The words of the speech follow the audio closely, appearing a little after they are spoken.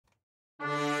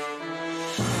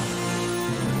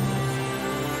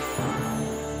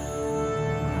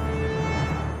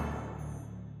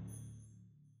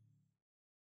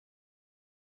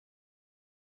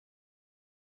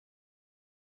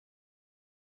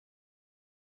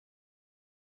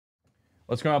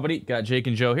What's going on, buddy? Got Jake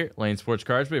and Joe here. Lane Sports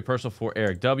Cards, a personal for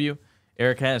Eric W.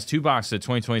 Eric has 2 boxes of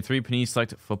 2023 Panini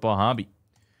Select Football Hobby.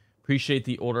 Appreciate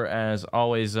the order as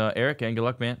always, Eric, and good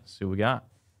luck, man. See what we got.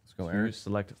 Let's go, Eric.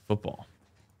 Select Football.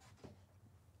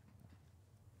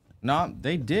 No,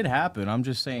 they did happen. I'm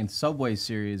just saying Subway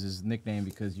Series is nicknamed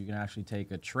because you can actually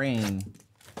take a train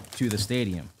to the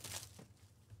stadium.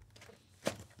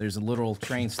 There's a little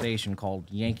train station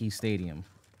called Yankee Stadium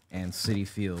and Citi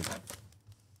Field.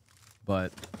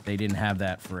 But they didn't have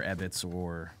that for Ebbets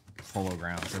or Polo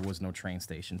Grounds. There was no train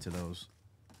station to those.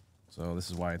 So this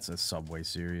is why it says Subway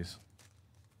Series.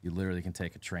 You literally can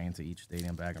take a train to each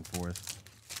stadium back and forth.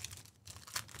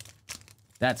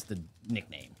 That's the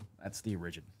nickname. That's the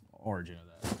origin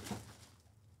of that.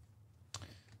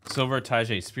 Silver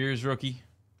Tyjae Spears rookie.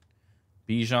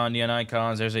 Bijan Neon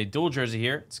Icons. There's a dual jersey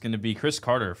here. It's going to be Chris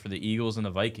Carter for the Eagles and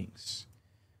the Vikings.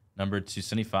 Number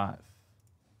 275.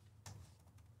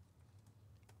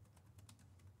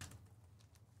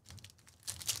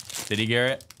 Did he,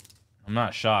 Garrett? I'm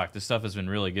not shocked. This stuff has been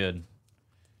really good.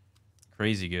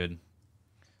 Crazy good.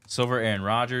 Silver Aaron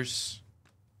Rodgers.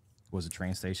 Was a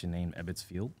train station named Ebbets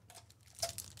Field?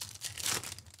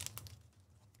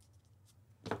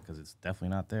 Because it's definitely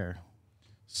not there.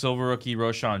 Silver rookie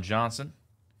Roshan Johnson.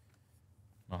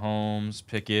 Mahomes,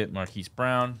 Pickett, Marquise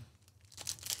Brown.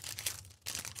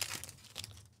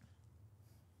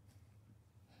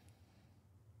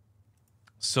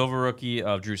 Silver rookie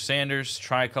of Drew Sanders.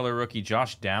 Tricolor rookie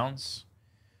Josh Downs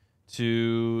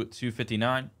to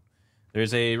 259.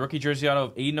 There's a rookie jersey auto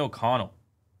of Aiden O'Connell.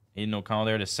 Aiden O'Connell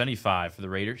there to 75 for the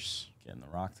Raiders. Getting the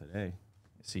rock today.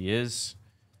 Yes, he is.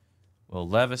 Will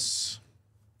Levis.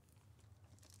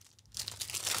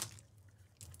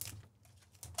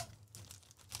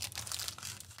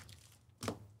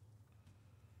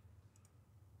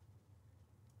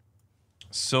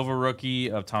 Silver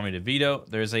rookie of Tommy DeVito.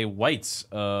 There's a whites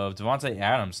of Devontae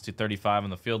Adams to 35 on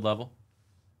the field level.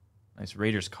 Nice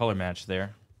Raiders color match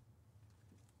there.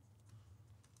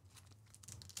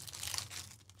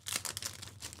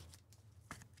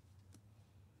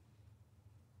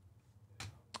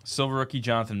 Silver rookie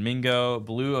Jonathan Mingo.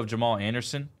 Blue of Jamal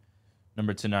Anderson,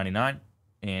 number 299.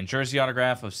 And jersey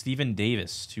autograph of Stephen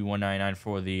Davis to 199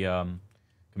 for the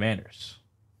Commanders.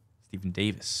 Stephen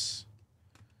Davis.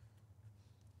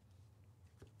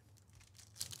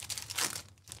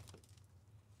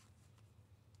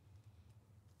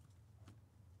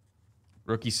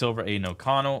 Rookie silver, Aiden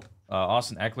O'Connell.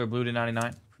 Austin Eckler, blue to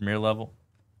 99, premier level.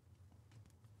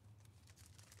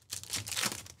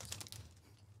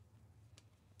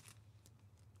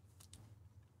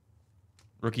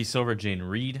 Rookie silver, Jane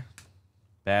Reed.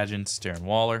 Badgins, Darren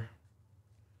Waller.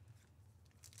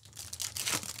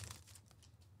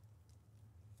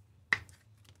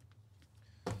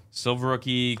 Silver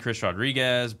rookie, Chris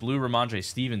Rodriguez. Blue, Ramondre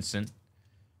Stevenson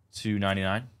to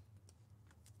 99.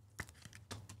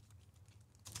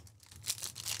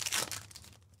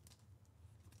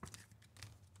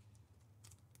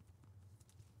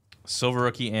 Silver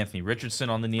rookie Anthony Richardson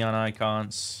on the Neon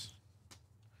Icons.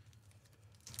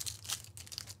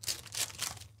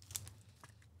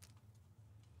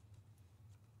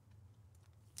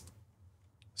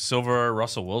 Silver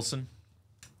Russell Wilson.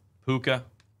 Puka.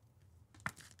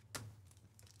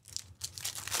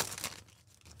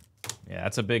 Yeah,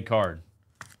 that's a big card.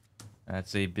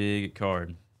 That's a big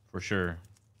card for sure.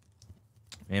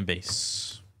 And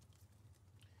base.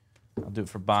 I'll do it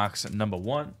for box number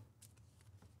 1.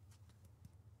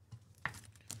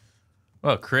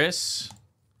 Well, Chris,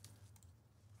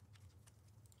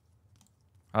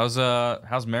 how's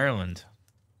Maryland?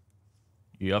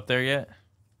 You up there yet?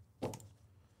 All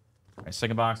right,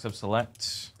 second box of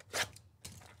select.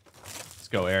 Let's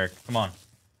go, Eric. Come on.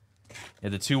 You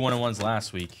had the 2 1-on-1s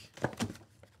last week.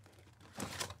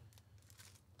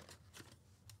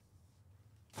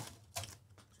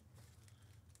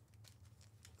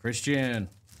 Christian.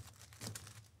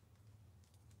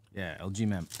 Yeah,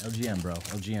 LGM, bro.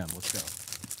 LGM, let's go.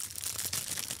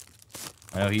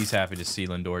 I know he's happy to see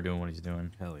Lindor doing what he's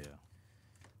doing. Hell yeah.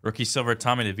 Rookie silver,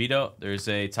 Tommy DeVito. There's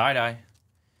a tie-dye.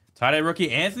 Tie-dye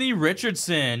rookie, Anthony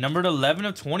Richardson, numbered 11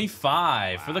 of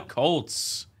 25 for the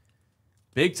Colts.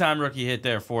 Big-time rookie hit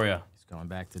there for you. He's coming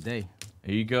back today.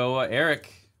 There you go,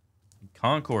 Eric.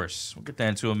 Concourse. We'll get that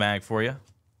into a mag for you.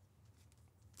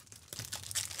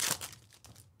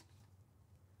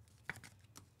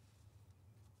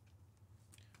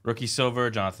 Rookie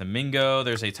silver, Jonathan Mingo.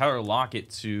 There's a Tyler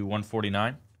Lockett to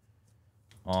 149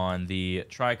 on the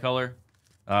tricolor.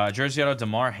 Jersey auto,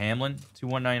 DeMar Hamlin to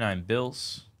 199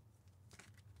 Bills.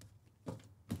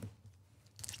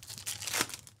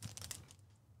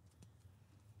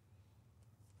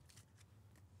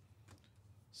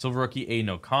 Silver rookie Aiden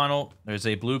O'Connell. There's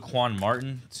a blue Quan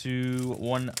Martin to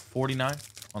 149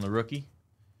 on the rookie.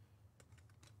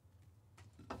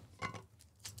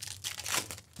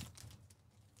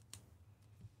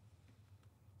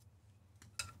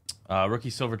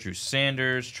 Rookie silver Drew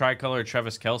Sanders. Tricolor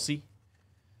Travis Kelce.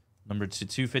 Number to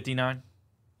 259.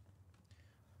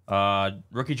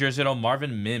 Rookie jersey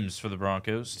Marvin Mims for the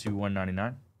Broncos to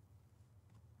 199.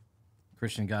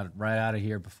 Christian got it right out of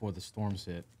here before the storms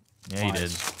hit. Yeah, he did.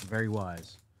 Very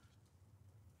wise.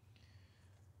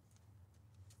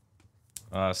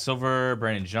 Silver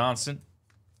Brandon Johnson.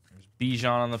 There's Bijan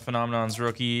on the Phenomenon's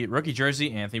rookie. Rookie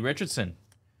jersey Anthony Richardson.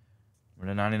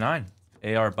 Number to 99.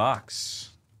 AR box.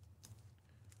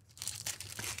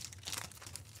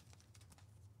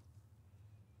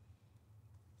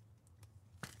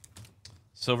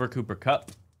 Silver Cooper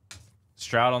Kupp.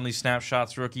 Stroud on these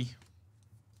snapshots, rookie.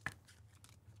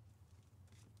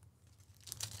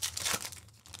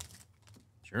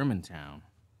 Germantown.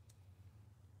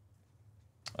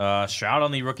 Stroud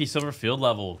on the rookie silver field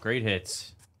level. Great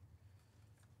hits.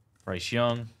 Bryce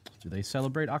Young. Do they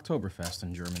celebrate Oktoberfest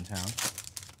in Germantown?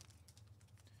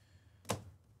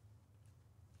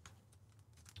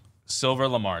 Silver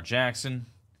Lamar Jackson.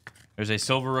 There's a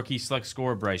silver rookie select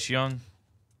score, Bryce Young.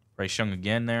 Bryce Young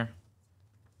again there.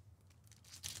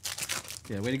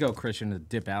 Yeah, way to go, Christian, to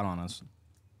dip out on us.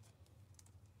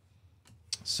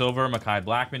 Silver Mekhi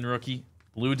Blackman rookie.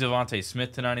 Blue Devontae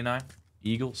Smith to 99.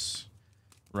 Eagles.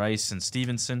 Rice and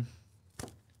Stevenson.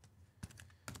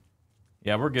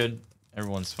 Yeah, we're good.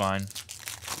 Everyone's fine.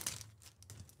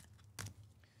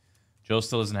 Joe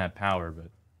still doesn't have power, but...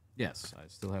 Yes, I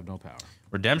still have no power.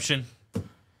 Redemption.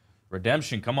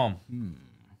 Redemption, come on.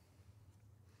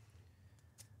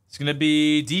 It's going to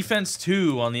be defense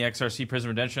 2 on the XRC Prism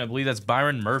Redemption. I believe that's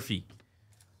Byron Murphy.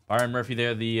 Byron Murphy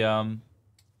there, the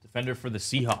defender for the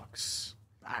Seahawks.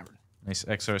 Byron. Nice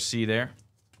XRC there.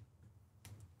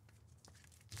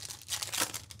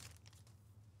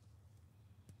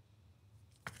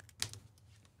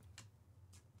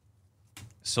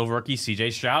 Silver rookie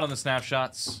CJ Stroud on the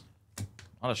snapshots. A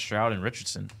lot of Stroud and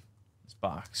Richardson in this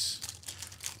box.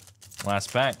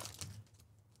 Last pack.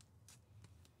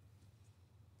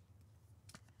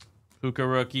 Puka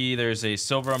rookie. There's a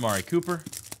silver Amari Cooper,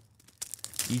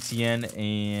 ETN,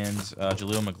 and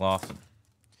Jaleel McLaughlin.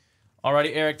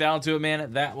 Alrighty, Eric, that'll do it,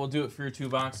 man. That will do it for your 2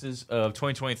 boxes of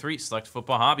 2023 Select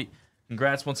Football Hobby.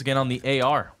 Congrats once again on the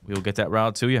AR. We will get that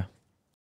routed to you.